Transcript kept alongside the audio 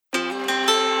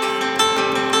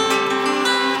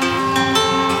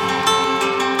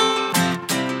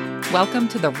Welcome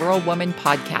to the Rural Woman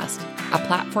Podcast, a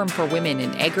platform for women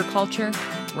in agriculture,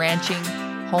 ranching,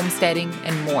 homesteading,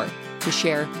 and more to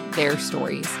share their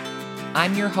stories.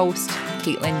 I'm your host,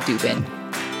 Caitlin Dubin.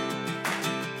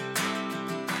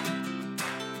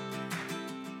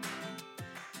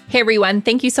 Hey everyone,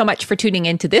 thank you so much for tuning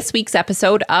in to this week's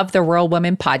episode of the Rural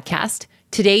Woman Podcast.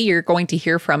 Today, you're going to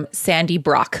hear from Sandi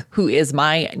Brock, who is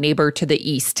my neighbor to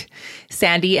the east.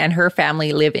 Sandi and her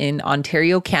family live in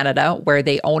Ontario, Canada, where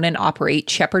they own and operate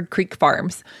Shepherd Creek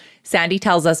Farms. Sandi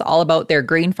tells us all about their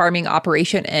grain farming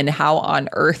operation and how on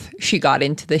earth she got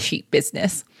into the sheep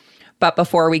business. But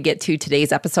before we get to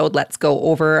today's episode, let's go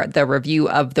over the review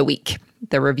of the week.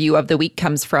 The review of the week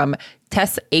comes from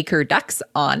Tess Acre Ducks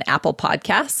on Apple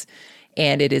Podcasts,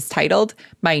 and it is titled,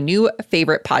 My New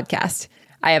Favorite Podcast.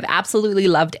 I have absolutely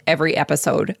loved every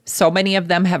episode. So many of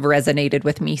them have resonated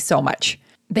with me so much.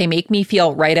 They make me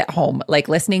feel right at home, like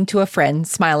listening to a friend,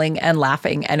 smiling and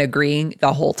laughing and agreeing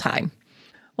the whole time.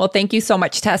 Well, thank you so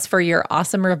much, Tess, for your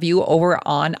awesome review over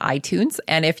on iTunes.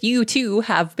 And if you too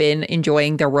have been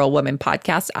enjoying the Rural Woman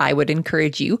Podcast, I would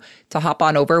encourage you to hop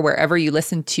on over wherever you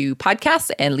listen to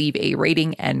podcasts and leave a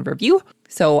rating and review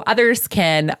so others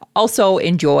can also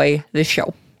enjoy the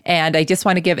show. And I just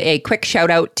want to give a quick shout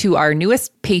out to our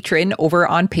newest patron over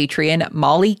on Patreon,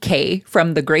 Molly K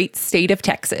from the great state of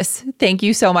Texas. Thank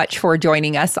you so much for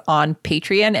joining us on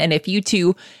Patreon. And if you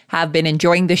too have been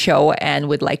enjoying the show and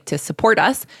would like to support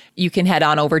us, you can head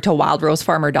on over to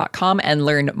wildrosefarmer.com and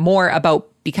learn more about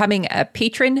becoming a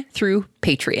patron through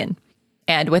Patreon.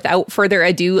 And without further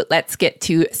ado, let's get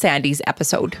to Sandi's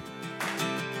episode.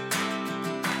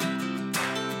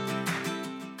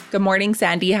 Good morning,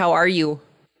 Sandi. How are you?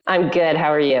 I'm good.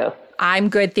 How are you? I'm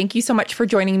good. Thank you so much for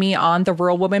joining me on the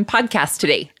Rural Woman Podcast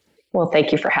today. Well,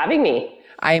 thank you for having me.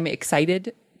 I'm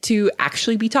excited to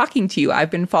actually be talking to you. I've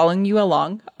been following you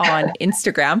along on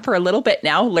Instagram for a little bit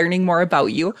now, learning more about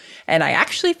you. And I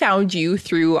actually found you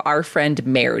through our friend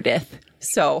Meredith.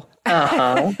 So we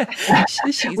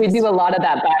do a lot of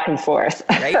that back and forth.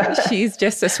 Right? She's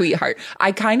just a sweetheart.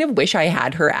 I kind of wish I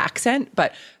had her accent,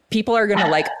 but people are going to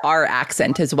like our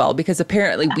accent as well, because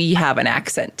apparently we have an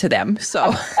accent to them.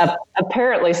 So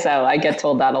apparently so. I get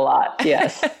told that a lot.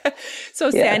 Yes.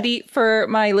 So Sandi, for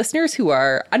my listeners who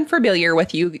are unfamiliar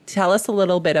with you, tell us a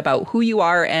little bit about who you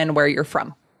are and where you're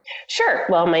from. Sure.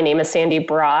 Well, my name is Sandi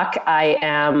Brock. I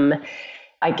am,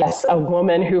 I guess, a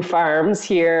woman who farms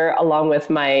here along with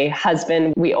my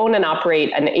husband. We own and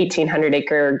operate an 1,800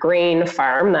 acre grain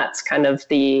farm. That's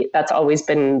that's always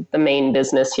been the main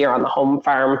business here on the home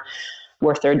farm.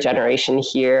 We're third generation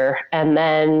here. And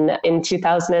then in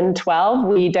 2012,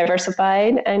 we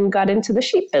diversified and got into the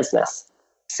sheep business.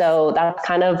 So that's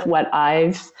kind of what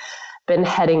I've been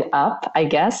heading up, I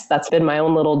guess. That's been my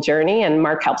own little journey. And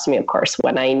Mark helps me, of course,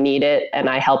 when I need it. And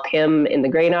I help him in the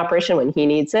grain operation when he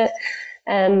needs it.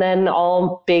 And then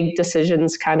all big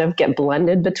decisions kind of get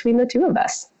blended between the two of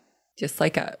us. Just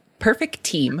like a perfect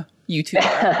team, you two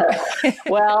are.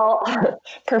 Well,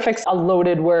 perfect's a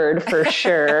loaded word for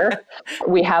sure.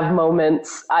 We have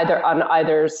moments on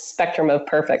either spectrum of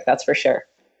perfect, that's for sure.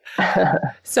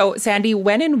 So, Sandi,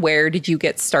 when and where did you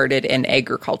get started in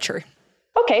agriculture?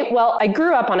 Okay, well, I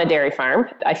grew up on a dairy farm.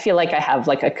 I feel like I have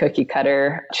like a cookie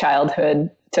cutter childhood,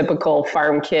 typical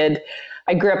farm kid.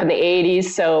 I grew up in the 80s,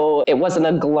 so it wasn't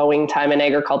a glowing time in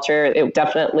agriculture. It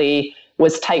definitely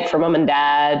was tight for mom and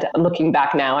dad. Looking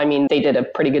back now, I mean, they did a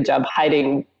pretty good job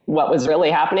hiding what was really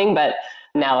happening. But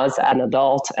now as an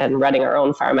adult and running our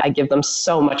own farm, I give them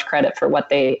so much credit for what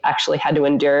they actually had to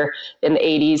endure in the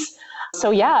 80s. So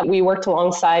yeah, we worked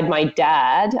alongside my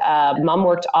dad. Mom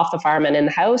worked off the farm and in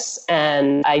the house,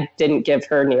 and I didn't give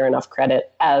her near enough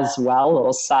credit as well. A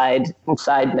little side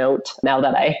note, now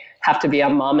that I have to be a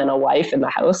mom and a wife in the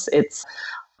house,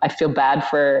 I feel bad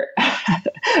for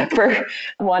for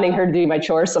wanting her to do my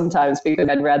chores sometimes, because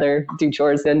I'd rather do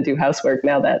chores than do housework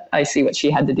now that I see what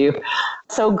she had to do.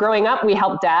 So growing up, we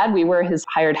helped Dad. We were his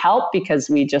hired help because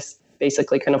we just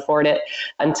basically couldn't afford it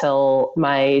until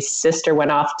my sister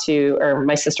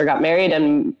my sister got married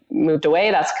and moved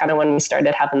away. That's kind of when we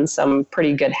started having some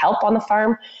pretty good help on the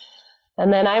farm.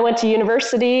 And then I went to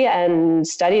university and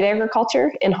studied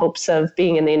agriculture in hopes of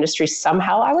being in the industry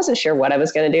somehow. I wasn't sure what I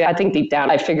was going to do. I think deep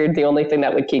down, I figured the only thing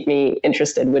that would keep me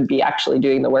interested would be actually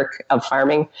doing the work of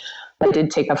farming. I did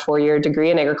take a 4-year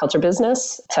degree in agriculture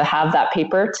business to have that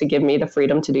paper to give me the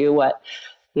freedom to do what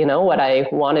I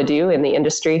want to do in the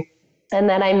industry. And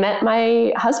then I met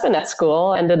my husband at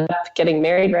school, ended up getting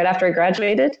married right after I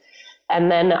graduated.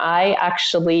 And then I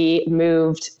actually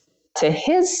moved to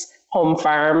his home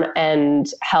farm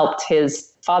and helped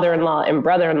his father-in-law and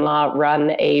brother-in-law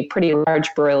run a pretty large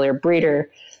broiler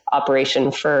breeder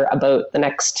operation for about the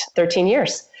next 13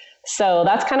 years. So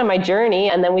that's kind of my journey.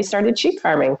 And then we started sheep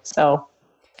farming. So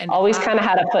always kind of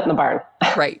had a foot in the barn.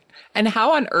 Right. And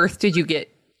how on earth did you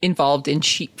get involved in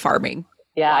sheep farming?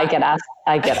 Yeah, I get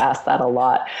asked that a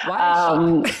lot.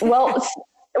 Well,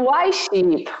 why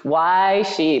sheep? Why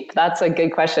sheep? That's a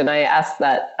good question. I asked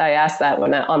that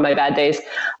on my bad days.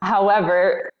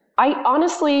 However, I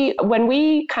honestly, when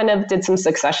we kind of did some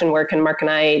succession work and Mark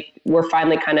and I were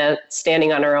finally kind of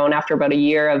standing on our own after about a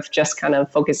year of just kind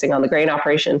of focusing on the grain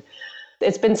operation,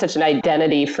 it's been such an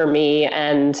identity for me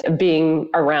and being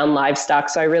around livestock.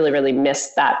 So I really, really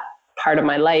missed that part of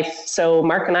my life. So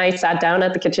Mark and I sat down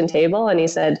at the kitchen table and he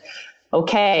said,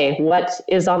 okay, what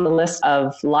is on the list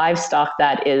of livestock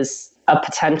that is a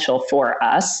potential for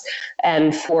us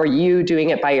and for you doing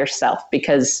it by yourself?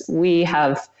 Because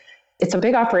it's a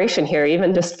big operation here,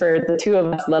 even just for the two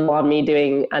of us, let alone me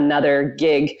doing another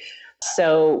gig.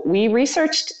 So we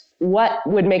researched what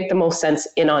would make the most sense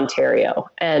in Ontario.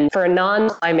 And for a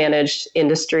non-supply managed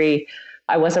industry,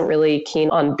 I wasn't really keen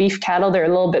on beef cattle. They're a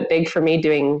little bit big for me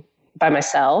doing by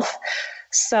myself.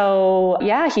 So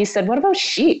yeah, he said, what about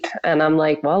sheep? And I'm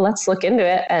like, well, let's look into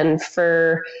it. And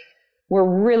we're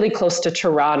really close to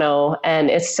Toronto and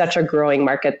it's such a growing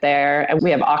market there. And we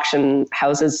have auction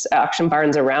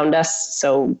barns around us.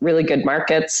 So really good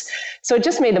markets. So it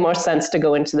just made the most sense to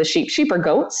go into the sheep. Sheep or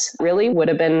goats really would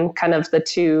have been kind of the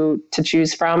two to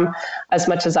choose from. As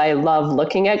much as I love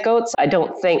looking at goats, I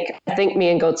think me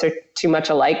and goats are too much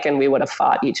alike and we would have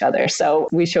fought each other. So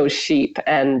we chose sheep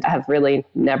and have really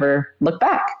never looked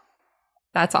back.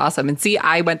 That's awesome. And see,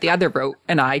 I went the other route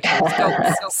and I chose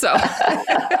goats. So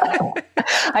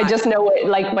I just know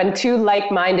like when two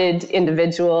like-minded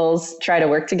individuals try to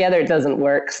work together, it doesn't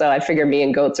work. So I figure me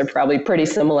and goats are probably pretty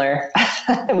similar.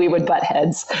 We would butt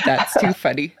heads. That's too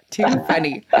funny. Too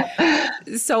funny.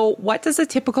 So what does a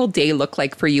typical day look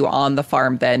like for you on the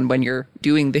farm then when you're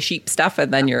doing the sheep stuff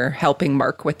and then you're helping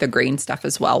Mark with the grain stuff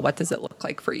as well? What does it look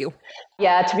like for you?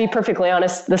 Yeah, to be perfectly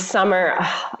honest, the summer,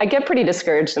 I get pretty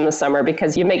discouraged in the summer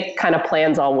because you make kind of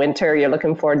plans all winter. You're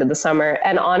looking forward to the summer.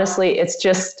 And honestly,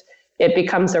 it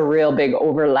becomes a real big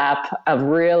overlap of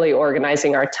really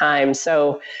organizing our time.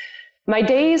 So my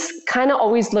days kind of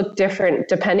always look different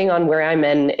depending on where I'm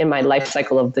in my life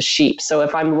cycle of the sheep. So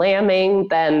if I'm lambing,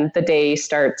 then the day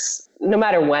starts, no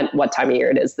matter what time of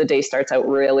year it is, the day starts out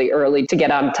really early to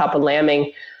get on top of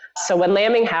lambing. So when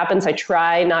lambing happens, I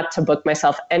try not to book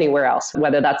myself anywhere else,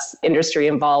 whether that's industry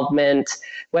involvement,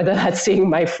 whether that's seeing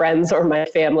my friends or my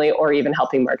family, or even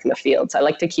helping Mark in the fields.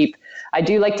 I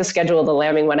do like to schedule the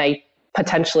lambing when I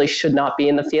potentially should not be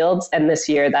in the fields. And this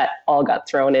year that all got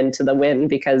thrown into the wind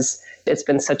because it's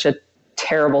been such a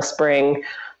terrible spring.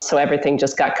 So everything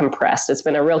just got compressed. It's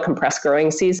been a real compressed growing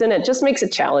season. It just makes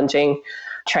it challenging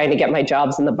trying to get my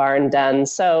jobs in the barn done.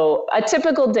 So a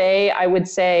typical day, I would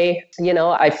say,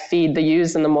 I feed the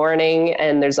ewes in the morning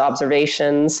and there's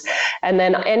observations. And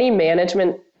then any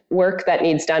management work that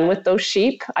needs done with those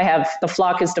sheep, the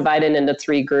flock is divided into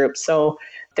 3 groups. So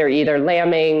they're either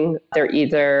lambing, they're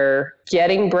either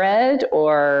getting bred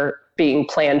or being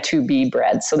planned to be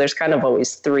bred. So there's kind of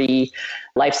always 3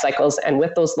 life cycles. And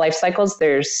with those life cycles,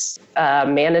 there's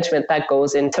management that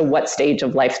goes into what stage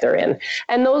of life they're in.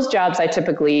 And those jobs I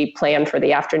typically plan for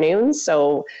the afternoons.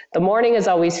 So the morning is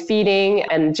always feeding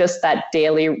and just that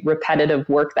daily repetitive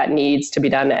work that needs to be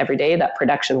done every day, that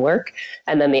production work.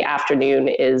 And then the afternoon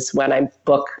is when I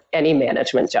book any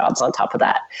management jobs on top of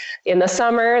that. In the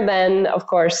summer, then of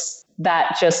course,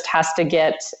 that just has to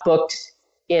get booked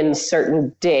in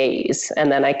certain days, and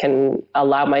then I can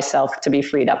allow myself to be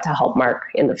freed up to help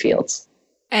Mark in the fields.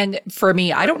 And for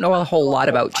me, I don't know a whole lot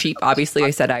about sheep. Obviously, I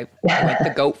said I went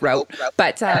the goat route,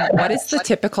 but what is the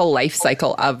typical life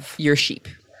cycle of your sheep?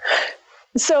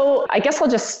 So I guess I'll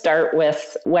just start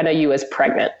with when a ewe is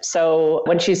pregnant. So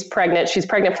when she's pregnant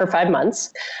for 5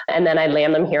 months. And then I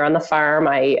lamb them here on the farm.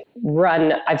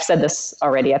 I've said this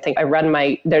already, I think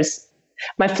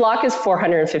my flock is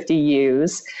 450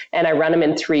 ewes and I run them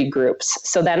in 3 groups.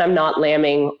 So then I'm not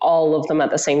lambing all of them at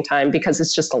the same time because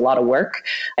it's just a lot of work.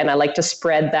 And I like to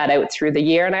spread that out through the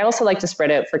year. And I also like to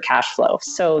spread it out for cash flow.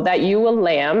 So that ewe will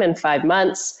lamb in 5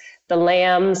 months. The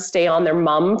lambs stay on their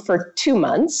mum for 2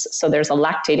 months. So there's a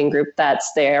lactating group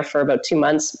that's there for about 2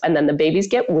 months. And then the babies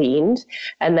get weaned.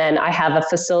 And then I have a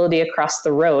facility across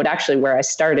the road, actually where I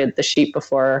started the sheep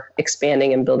before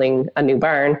expanding and building a new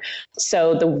barn.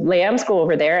 So the lambs go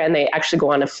over there and they actually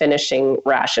go on a finishing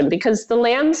ration because the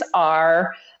lambs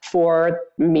are for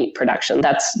meat production.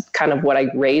 That's kind of what I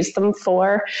raised them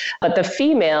for. But the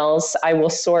females, I will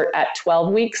sort at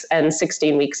 12 weeks and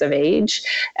 16 weeks of age.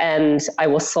 And I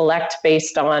will select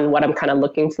based on what I'm kind of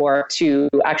looking for to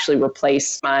actually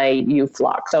replace my ewe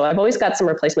flock. So I've always got some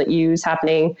replacement ewes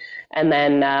happening. And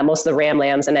then most of the ram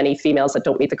lambs and any females that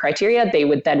don't meet the criteria, they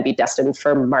would then be destined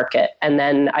for market. And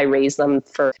then I raise them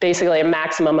for basically a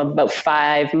maximum of about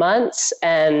 5 months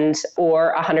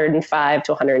or 105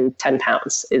 to 110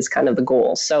 pounds is kind of the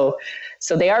goal. So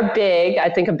they are big. I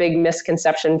think a big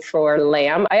misconception for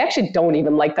lamb. I actually don't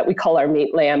even like that we call our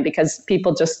meat lamb, because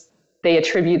people they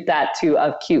attribute that to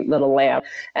a cute little lamb,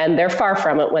 and they're far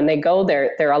from it. When they go,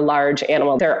 they're a large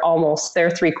animal. They're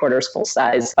 3/4 full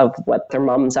size of what their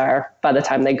mums are by the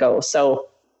time they go. So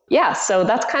yeah, so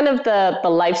that's kind of the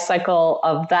life cycle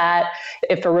of that.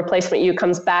 If a replacement ewe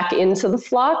comes back into the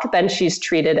flock, then she's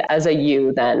treated as a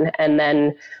ewe then, and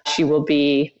then she will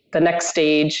be, the next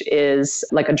stage is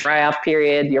like a dry off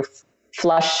period.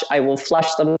 I will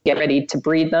flush them, get ready to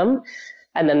breed them.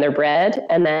 And then they're bred,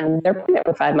 and then they're pregnant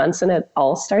for 5 months, and it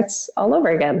all starts all over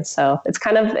again. So it's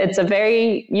a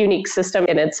very unique system,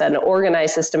 and it's an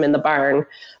organized system in the barn.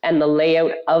 And the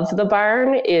layout of the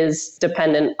barn is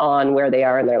dependent on where they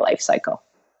are in their life cycle.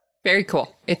 Very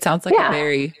cool. It sounds like a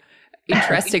very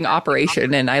interesting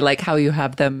operation. And I like how you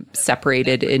have them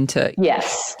separated into each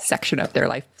section of their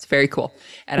life. It's very cool.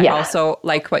 And I also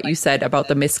like what you said about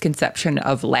the misconception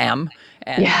of lamb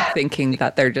and thinking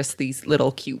that they're just these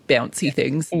little cute bouncy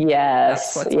things.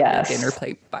 Yes. That's what's on the dinner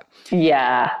plate. But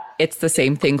it's the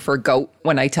same thing for goat.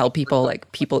 When I tell people,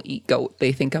 like, people eat goat,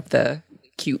 they think of the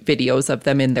cute videos of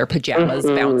them in their pajamas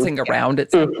bouncing around.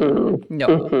 It's no.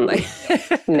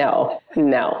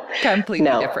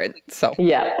 Completely different. So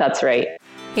yeah, that's right.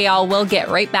 Hey all, we'll get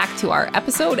right back to our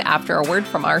episode after a word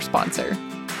from our sponsor.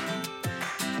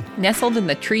 Nestled in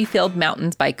the tree-filled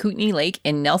mountains by Kootenay Lake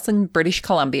in Nelson, British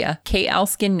Columbia, KL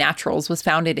Skin Naturals was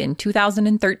founded in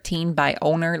 2013 by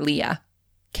owner Leah.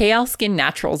 KL Skin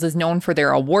Naturals is known for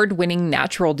their award-winning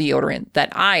natural deodorant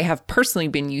that I have personally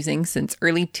been using since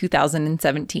early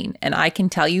 2017, and I can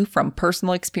tell you from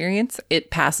personal experience, it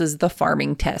passes the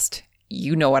farming test.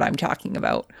 You know what I'm talking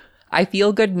about. I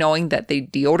feel good knowing that the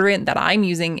deodorant that I'm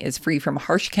using is free from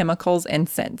harsh chemicals and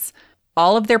scents.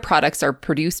 All of their products are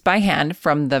produced by hand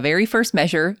from the very first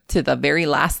measure to the very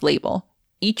last label.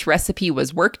 Each recipe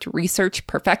was worked, researched,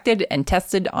 perfected, and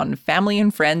tested on family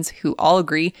and friends who all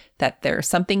agree that there's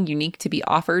something unique to be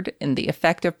offered in the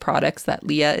effective products that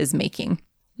Leah is making.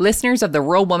 Listeners of the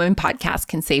Rural Woman podcast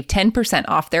can save 10%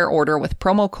 off their order with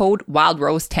promo code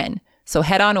WildRose10. So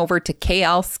head on over to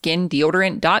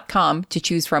klskindeodorant.com to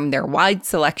choose from their wide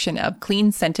selection of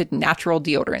clean scented natural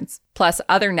deodorants, plus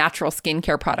other natural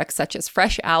skincare products such as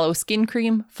fresh aloe skin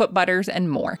cream, foot butters, and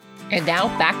more. And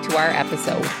now back to our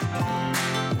episode.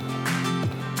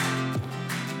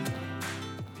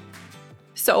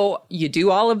 So you do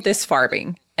all of this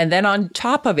farming, and then on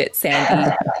top of it,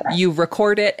 Sandi, you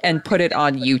record it and put it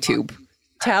on YouTube.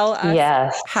 Tell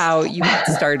us how you got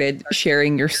started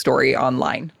sharing your story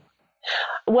online.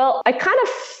 Well, I kind of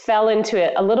fell into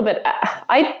it a little bit.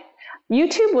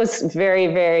 YouTube was very,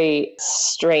 very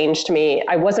strange to me.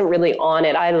 I wasn't really on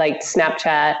it. I liked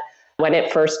Snapchat when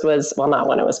it first was, well, not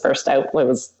when it was first out.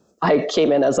 I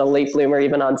came in as a late bloomer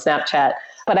even on Snapchat.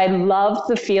 But I loved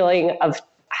the feeling of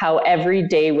how every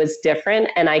day was different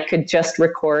and I could just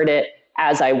record it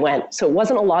as I went. So it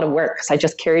wasn't a lot of work because I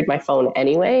just carried my phone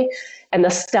anyway. And the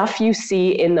stuff you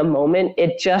see in the moment,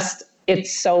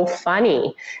 it's so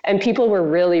funny. And people were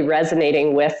really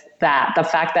resonating with that. The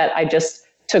fact that I just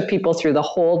took people through the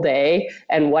whole day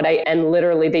and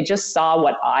literally they just saw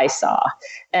what I saw.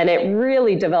 And it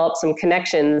really developed some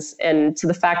connections. And to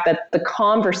the fact that the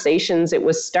conversations it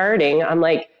was starting, I'm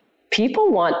like,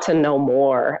 people want to know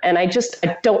more. And I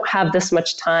don't have this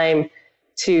much time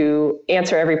to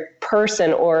answer every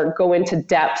person or go into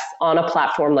depth on a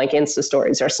platform like Insta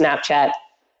Stories or Snapchat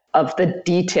of the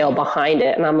detail behind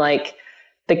it. And I'm like,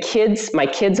 my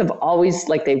kids have always,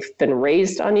 like, they've been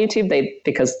raised on YouTube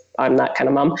because I'm that kind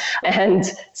of mom. And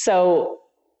so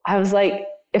I was like,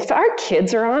 if our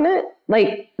kids are on it,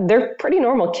 like, they're pretty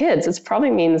normal kids. It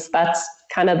probably means that's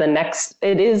kind of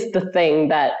it is the thing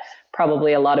that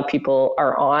probably a lot of people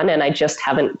are on. And I just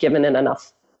haven't given it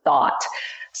enough thought.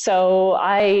 So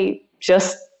I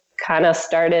just kind of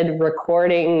started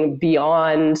recording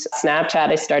beyond Snapchat.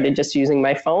 I started just using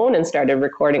my phone and started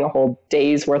recording a whole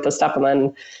day's worth of stuff,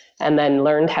 and then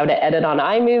learned how to edit on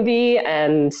iMovie,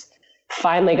 and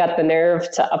finally got the nerve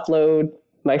to upload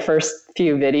my first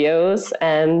few videos.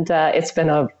 And it's been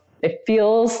a It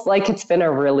feels like it's been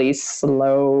a really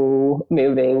slow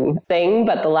moving thing,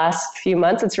 but the last few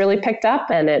months it's really picked up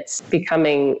and it's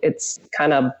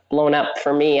kind of blown up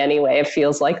for me anyway. It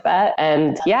feels like that.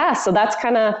 And yeah, so that's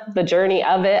kind of the journey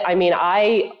of it. I mean,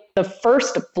 the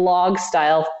first vlog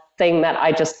style thing that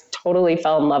I just totally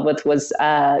fell in love with was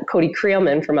Cody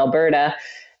Creelman from Alberta.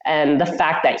 And the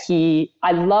fact that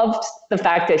I loved the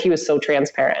fact that he was so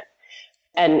transparent.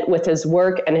 And with his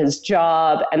work and his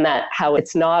job, and that how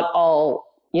it's not all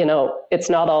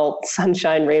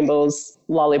sunshine, rainbows,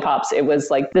 lollipops. It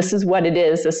was like, this is what it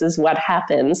is. This is what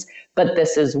happens, but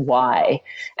this is why.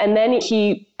 And then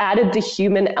he added the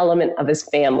human element of his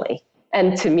family.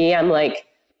 And to me, I'm like,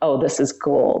 oh, this is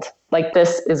gold. Like,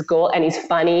 this is gold. And he's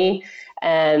funny.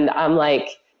 And I'm like,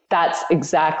 that's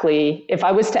exactly, if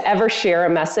I was to ever share a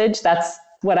message, that's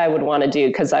what I would want to do,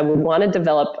 because I would want to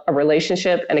develop a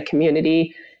relationship and a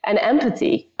community and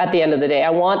empathy at the end of the day.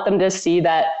 I want them to see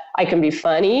that I can be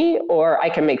funny, or I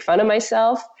can make fun of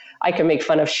myself. I can make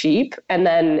fun of sheep. And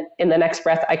then in the next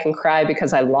breath, I can cry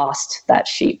because I lost that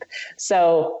sheep.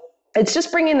 So it's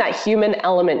just bringing that human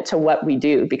element to what we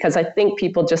do, because I think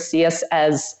people just see us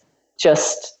as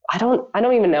just, I don't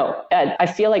even know. I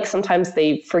feel like sometimes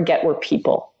they forget we're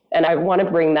people. And I want to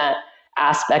bring that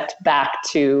aspect back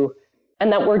to,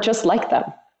 and that we're just like them.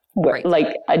 Right.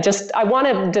 Like, I want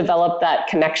to develop that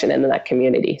connection in that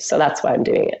community. So that's why I'm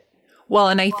doing it. Well,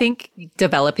 and I think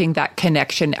developing that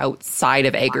connection outside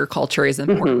of agriculture is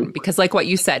important because, like what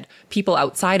you said, people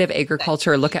outside of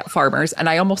agriculture look at farmers, and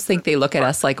I almost think they look at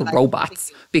us like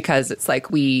robots, because it's like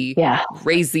we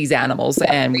raise these animals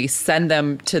and we send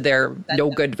them to their no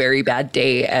good, very bad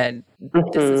day, and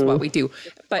this is what we do.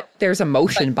 But there's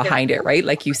emotion behind it, right?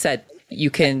 Like you said, you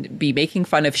can be making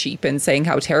fun of sheep and saying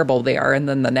how terrible they are, and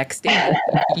then the next day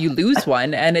you lose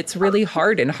one, and it's really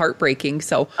hard and heartbreaking.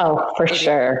 So for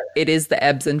sure, it is the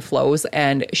ebbs and flows,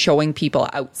 and showing people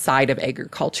outside of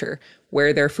agriculture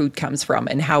where their food comes from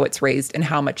and how it's raised and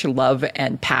how much love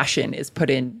and passion is put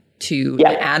into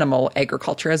the animal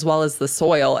agriculture, as well as the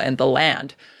soil and the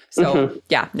land. So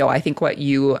I think what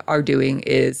you are doing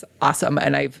is awesome.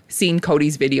 And I've seen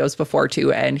Cody's videos before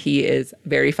too, and he is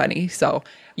very funny. So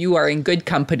you are in good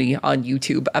company on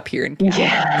YouTube up here in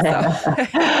Canada.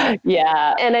 So.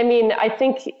 Yeah. And I mean, I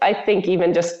think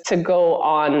even just to go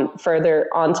on further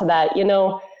onto that,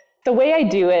 the way I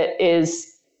do it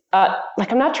is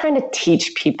I'm not trying to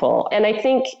teach people. And I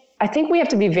think we have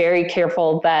to be very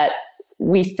careful that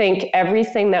we think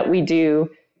everything that we do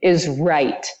is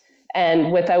right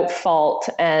and without fault,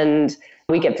 and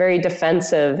we get very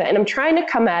defensive. And I'm trying to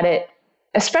come at it,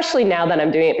 especially now that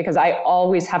I'm doing it, because I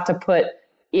always have to put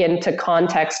into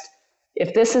context,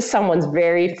 if this is someone's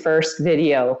very first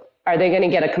video, are they going to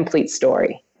get a complete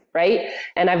story, right?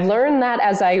 And I've learned that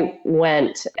as I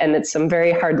went, and it's some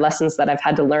very hard lessons that I've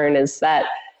had to learn, is that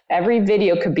every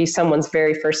video could be someone's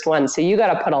very first one. So you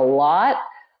got to put a lot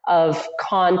of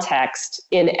context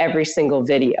in every single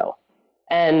video.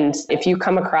 And if you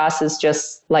come across as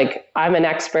just like, I'm an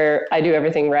expert, I do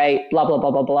everything right, blah, blah, blah,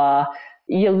 blah, blah,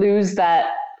 you lose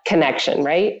that connection,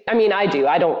 right? I mean, I do.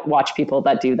 I don't watch people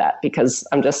that do that, because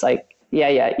I'm just like,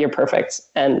 yeah, you're perfect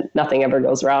and nothing ever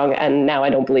goes wrong. And now I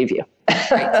don't believe you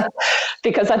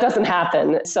because that doesn't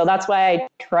happen. So that's why I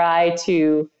try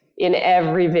to, in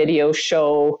every video,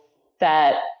 show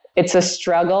that it's a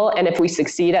struggle. And if we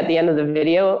succeed at the end of the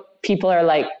video, people are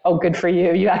like, oh, good for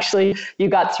you. You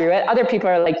got through it. Other people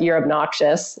are like, you're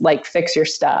obnoxious, like fix your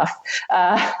stuff.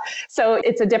 So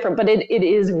it's but it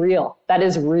is real. That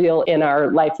is real in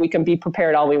our life. We can be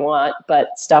prepared all we want, but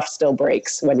stuff still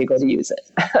breaks when you go to use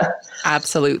it.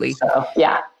 Absolutely. So,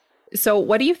 yeah. So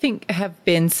what do you think have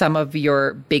been some of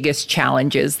your biggest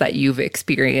challenges that you've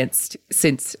experienced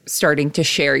since starting to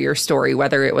share your story,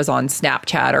 whether it was on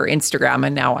Snapchat or Instagram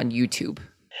and now on YouTube?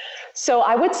 So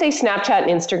I would say Snapchat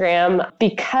and Instagram,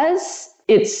 because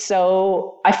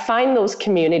I find those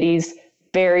communities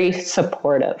very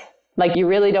supportive. Like, you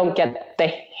really don't get the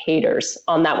haters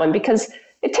on that one, because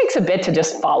it takes a bit to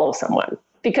just follow someone,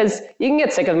 because you can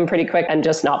get sick of them pretty quick and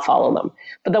just not follow them.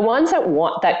 But the ones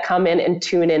that come in and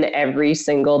tune in every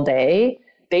single day,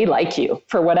 they like you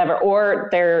for whatever, or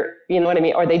they're, you know what I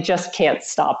mean? Or they just can't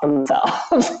stop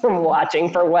themselves from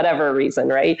watching for whatever reason,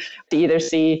 right? To either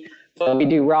see what we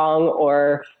do wrong,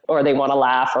 or they want to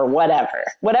laugh, or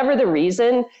whatever the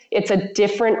reason. It's a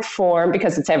different form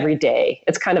because it's every day.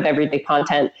 It's kind of everyday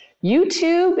content.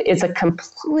 YouTube is a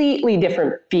completely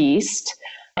different beast.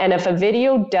 And if a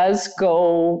video does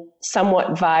go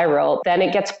somewhat viral, then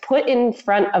it gets put in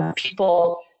front of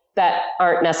people that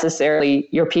aren't necessarily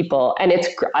your people. And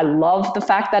I love the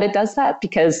fact that it does that,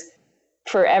 because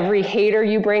for every hater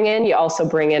you bring in, you also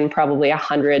bring in probably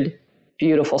 100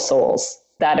 beautiful souls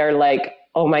that are like,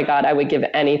 oh my God, I would give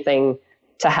anything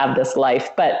to have this life.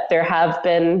 But there have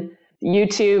been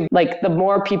YouTube, like the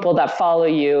more people that follow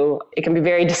you, it can be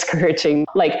very discouraging.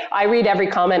 Like I read every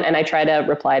comment and I try to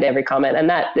reply to every comment. And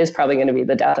that is probably going to be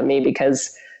the death of me,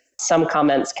 because some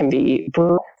comments can be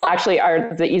actually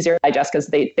are the easier to digest because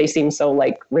they seem so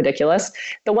like ridiculous.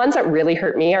 The ones that really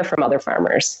hurt me are from other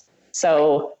farmers.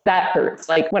 So that hurts.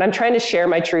 Like when I'm trying to share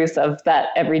my truth of that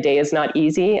every day is not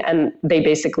easy and they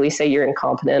basically say you're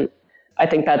incompetent, I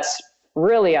think that's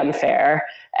really unfair.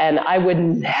 And I would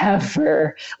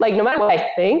never, like, no matter what I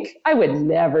think, I would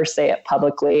never say it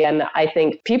publicly. And I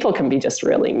think people can be just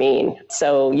really mean.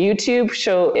 So YouTube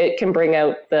it can bring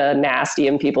out the nasty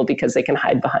in people because they can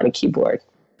hide behind a keyboard.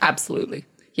 Absolutely.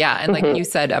 Yeah. And like you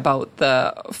said about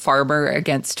the farmer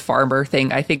against farmer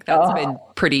thing, I think that's been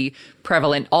pretty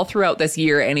prevalent all throughout this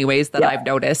year anyways that I've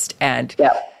noticed. And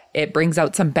it brings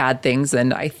out some bad things.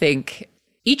 And I think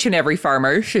each and every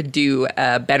farmer should do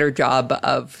a better job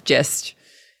of just,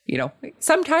 you know,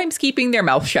 sometimes keeping their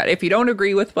mouth shut if you don't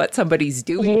agree with what somebody's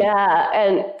doing. Yeah.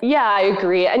 And I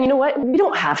agree. And you know what? We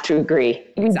don't have to agree.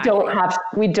 We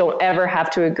don't ever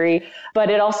have to agree. But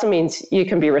it also means you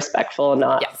can be respectful and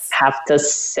not have to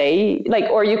say like,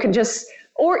 or you can just,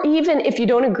 or even if you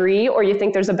don't agree or you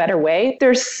think there's a better way,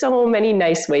 there's so many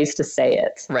nice ways to say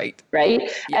it. Right.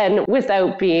 Right. Yeah. And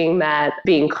without being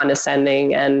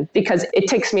condescending, and because it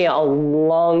takes me a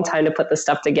long time to put this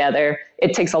stuff together.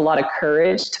 It takes a lot of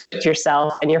courage to put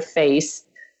yourself and your face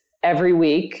every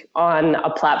week on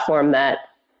a platform that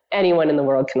anyone in the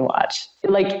world can watch.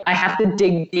 Like I have to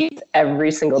dig deep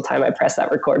every single time I press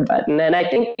that record button. And I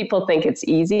think people think it's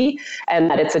easy and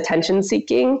that it's attention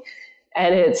seeking.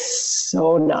 And it's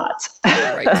so not.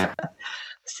 Right.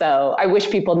 So I wish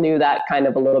people knew that kind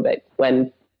of a little bit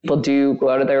when people do go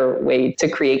out of their way to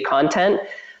create content.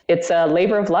 It's a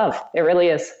labor of love. It really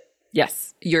is.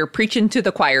 Yes. You're preaching to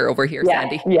the choir over here,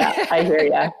 Sandi. Yeah, I hear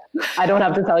you. I don't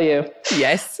have to tell you.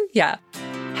 Yes. Yeah.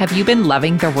 Have you been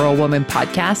loving the Rural Woman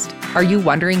podcast? Are you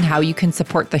wondering how you can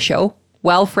support the show?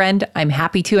 Well, friend, I'm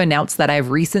happy to announce that I've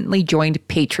recently joined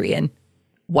Patreon.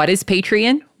 What is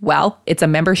Patreon? Well, it's a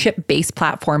membership-based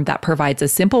platform that provides a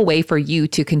simple way for you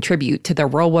to contribute to the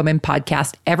Rural Woman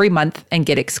podcast every month and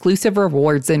get exclusive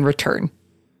rewards in return.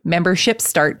 Memberships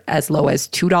start as low as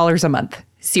 $2 a month.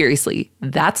 Seriously,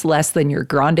 that's less than your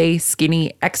grande,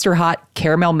 skinny, extra hot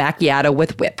caramel macchiato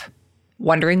with whip.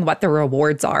 Wondering what the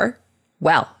rewards are?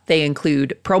 Well, they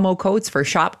include promo codes for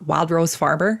Shop Wild Rose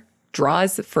Farmer,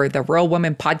 draws for the Rural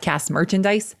Woman podcast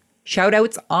merchandise,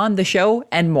 shout-outs on the show,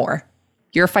 and more.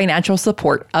 Your financial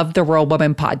support of the Rural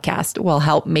Woman podcast will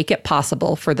help make it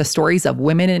possible for the stories of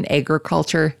women in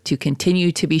agriculture to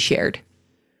continue to be shared.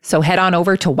 So head on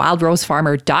over to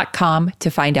wildrosefarmer.com to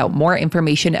find out more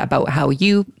information about how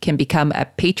you can become a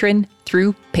patron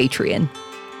through Patreon.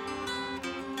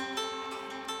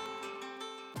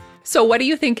 So what do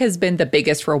you think has been the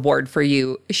biggest reward for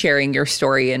you sharing your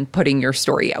story and putting your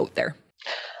story out there?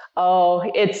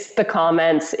 Oh, it's the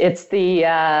comments. It's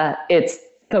the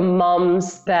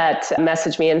moms that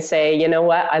message me and say, you know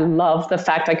what? I love the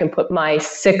fact I can put my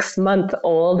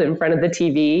 6-month-old in front of the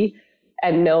TV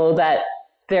and know that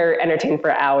they're entertained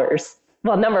for hours.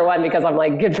 Well, number one, because I'm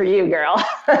like, good for you, girl.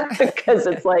 Because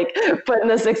it's like putting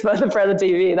the 6-month in front of the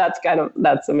TV.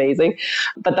 That's amazing.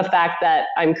 But the fact that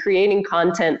I'm creating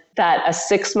content that a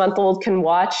 6-month-old can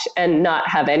watch and not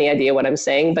have any idea what I'm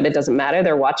saying, but it doesn't matter.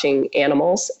 They're watching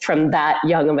animals from that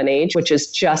young of an age, which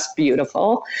is just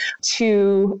beautiful,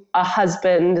 to a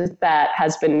husband that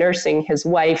has been nursing his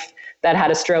wife that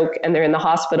had a stroke and they're in the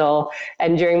hospital.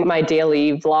 And during my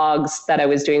daily vlogs that I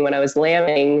was doing when I was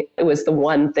lambing, it was the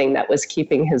one thing that was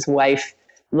keeping his wife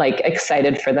like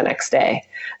excited for the next day.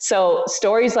 So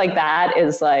stories like that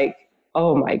is like,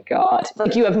 oh my God,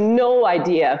 like you have no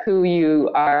idea who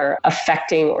you are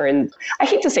affecting I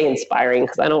hate to say inspiring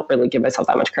because I don't really give myself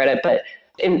that much credit, but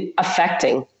in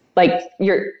affecting, like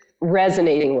you're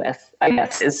resonating with, I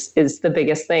guess is the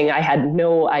biggest thing. I had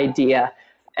no idea.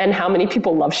 And how many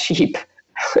people love sheep.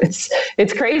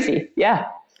 It's crazy. Yeah.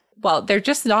 Well, they're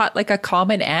just not like a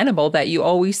common animal that you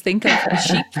always think of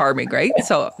sheep farming, right?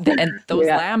 So, and those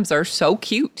lambs are so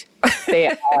cute.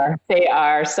 They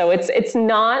are. So it's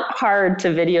not hard to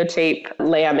videotape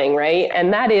lambing, right?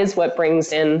 And that is what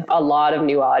brings in a lot of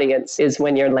new audience is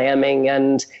when you're lambing,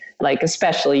 and like,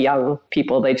 especially young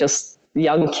people,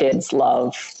 young kids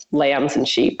love lambs and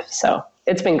sheep. So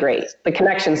it's been great. The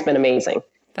connection's been amazing.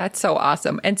 That's so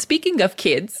awesome. And speaking of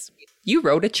kids, you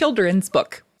wrote a children's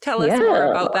book. Tell us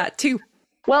more about that too.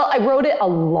 Well, I wrote it a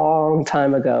long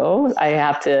time ago. I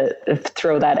have to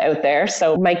throw that out there.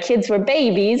 So my kids were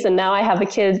babies, and now I have a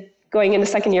kid going into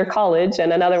second year college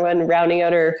and another one rounding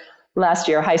out her last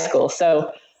year of high school.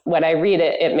 So when I read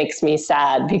it, it makes me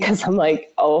sad because I'm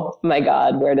like, oh my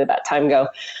God, where did that time go?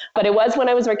 But it was when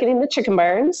I was working in the chicken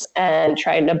barns and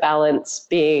trying to balance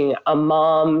being a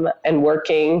mom and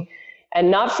working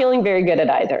and not feeling very good at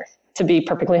either, to be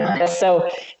perfectly honest. So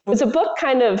it was a book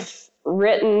kind of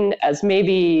written as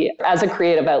maybe as a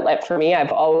creative outlet for me.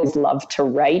 I've always loved to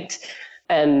write.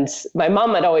 And my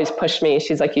mom had always pushed me.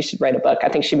 She's like, you should write a book. I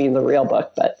think she means a real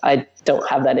book, but I don't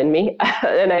have that in me.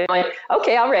 And I'm like,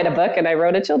 okay, I'll write a book. And I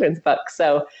wrote a children's book.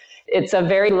 So it's a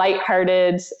very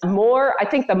lighthearted, more, I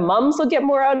think the moms will get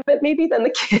more out of it maybe than the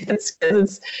kids,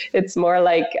 because it's more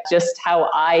like just how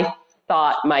I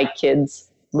thought my kids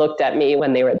looked at me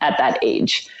when they were at that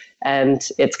age. And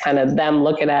it's kind of them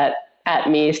looking at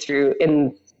me through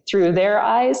their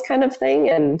eyes kind of thing.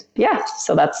 And yeah,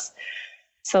 so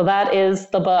that is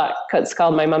the book. It's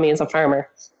called My Mummy is a Farmer.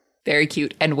 Very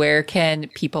cute. And where can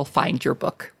people find your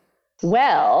book?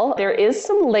 Well, there is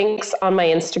some links on my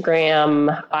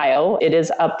Instagram bio. It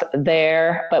is up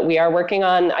there, but we are working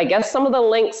on, I guess, some of the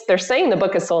links. They're saying the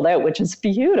book is sold out, which is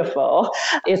beautiful.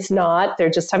 It's not. They're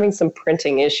just having some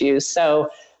printing issues. So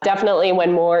definitely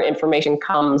when more information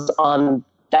comes on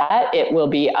that, it will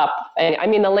be up. And I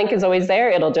mean, the link is always there.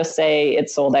 It'll just say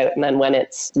it's sold out. And then when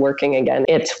it's working again,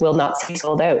 it will not say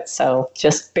sold out. So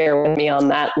just bear with me on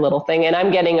that little thing. And I'm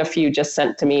getting a few just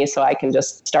sent to me so I can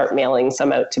just start mailing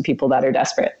some out to people that are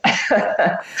desperate.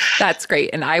 That's great.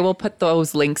 And I will put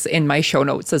those links in my show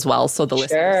notes as well. So the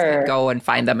listeners can go and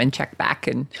find them and check back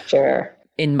and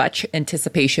in much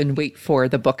anticipation, wait for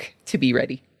the book to be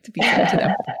ready to be sent to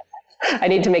them. I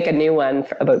need to make a new one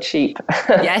about sheep.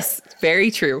 Yes, very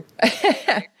true.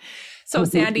 So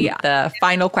Sandi, the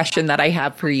final question that I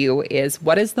have for you is,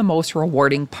 what is the most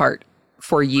rewarding part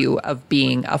for you of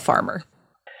being a farmer?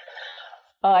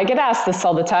 I get asked this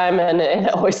all the time, and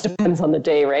it always depends on the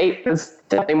day, right? There's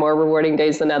definitely more rewarding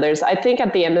days than others. I think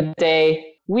at the end of the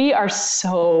day, we are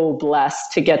so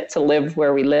blessed to get to live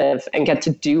where we live and get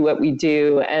to do what we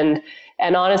do.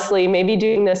 And honestly, maybe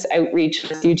doing this outreach,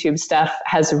 this YouTube stuff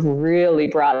has really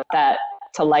brought that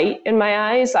to light in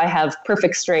my eyes. I have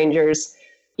perfect strangers,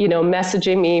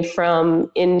 messaging me from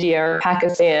India or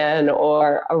Pakistan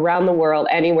or around the world,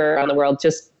 anywhere around the world,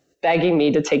 just begging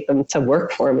me to take them to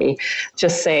work for me,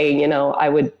 just saying, I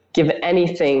would give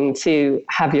anything to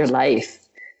have your life.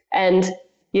 And,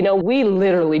 we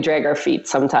literally drag our feet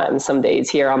sometimes, some days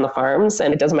here on the farms,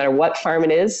 and it doesn't matter what farm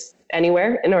it is,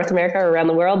 anywhere in North America or around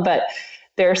the world, but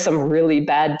there are some really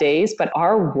bad days, but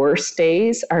our worst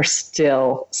days are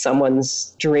still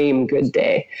someone's dream good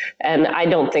day. And I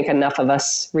don't think enough of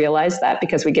us realize that,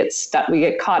 because we get stuck, we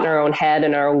get caught in our own head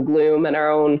and our own gloom and our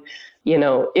own,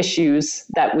 issues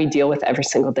that we deal with every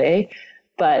single day.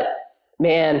 But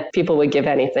man, people would give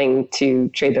anything to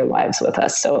trade their lives with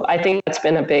us. So I think that's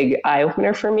been a big eye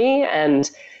opener for me. And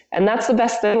that's the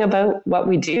best thing about what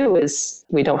we do is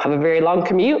we don't have a very long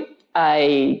commute.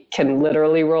 I can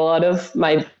literally roll out of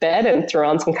my bed and throw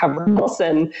on some coveralls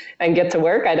and get to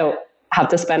work. I don't have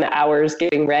to spend hours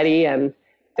getting ready. And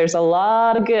there's a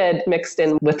lot of good mixed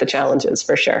in with the challenges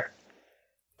for sure.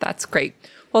 That's great.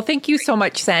 Well, thank you so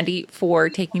much, Sandi, for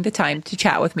taking the time to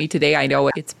chat with me today. I know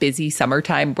it's busy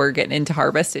summertime. We're getting into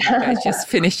harvest and you guys just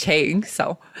finished haying.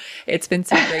 So it's been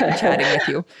so great chatting with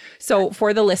you. So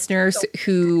for the listeners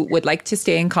who would like to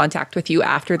stay in contact with you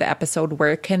after the episode,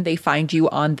 where can they find you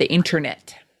on the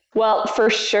internet? Well, for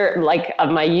sure, like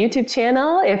my YouTube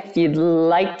channel, if you'd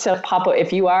like to pop up,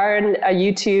 if you are a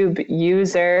YouTube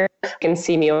user, you can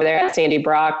see me over there at Sandi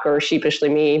Brock or Sheepishly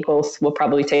Me. Both will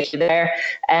probably take you there.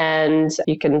 And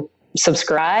you can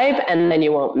subscribe and then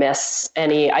you won't miss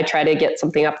any. I try to get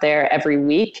something up there every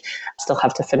week. Still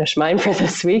have to finish mine for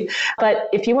this week. But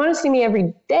if you want to see me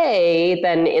every day,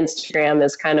 then Instagram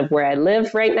is kind of where I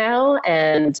live right now.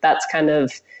 And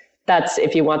that's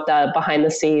if you want the behind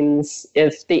the scenes,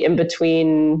 if the in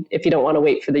between, if you don't want to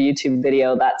wait for the YouTube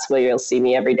video, that's where you'll see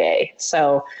me every day.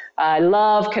 So I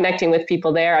love connecting with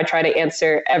people there. I try to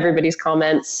answer everybody's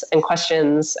comments and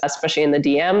questions, especially in the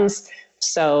DMs.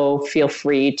 So feel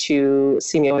free to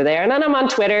see me over there. And then I'm on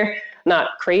Twitter,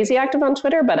 not crazy active on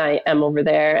Twitter, but I am over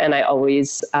there and I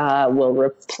always will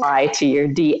reply to your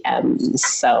DMs.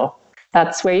 So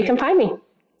that's where you can find me.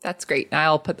 That's great.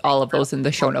 I'll put all of those in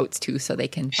the show notes too, so they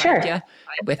can find you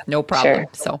with no problem. Sure.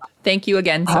 So thank you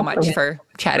again so much for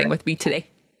chatting with me today.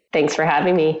 Thanks for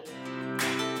having me.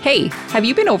 Hey, have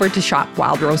you been over to shop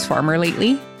Wild Rose Farmer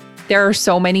lately? There are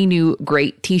so many new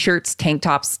great t-shirts, tank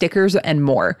tops, stickers, and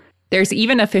more. There's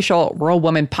even official Rural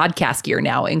Woman podcast gear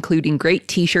now, including great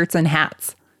t-shirts and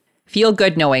hats. Feel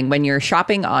good knowing when you're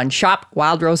shopping on Shop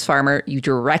Wild Rose Farmer, you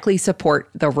directly support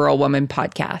the Rural Woman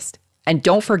podcast. And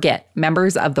don't forget,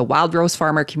 members of the Wild Rose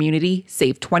Farmer community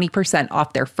save 20%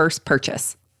 off their first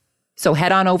purchase. So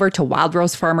head on over to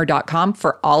wildrosefarmer.com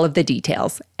for all of the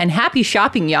details. And happy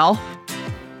shopping, y'all!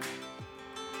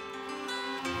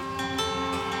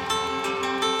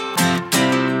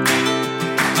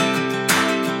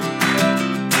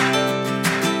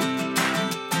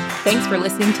 Thanks for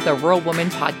listening to the Rural Woman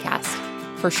podcast.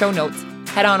 For show notes,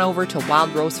 head on over to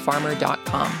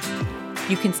wildrosefarmer.com.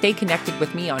 You can stay connected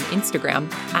with me on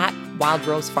Instagram at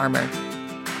wildrosefarmer.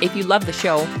 If you love the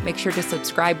show, make sure to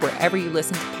subscribe wherever you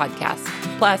listen to podcasts.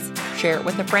 Plus, share it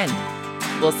with a friend.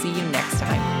 We'll see you next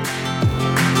time.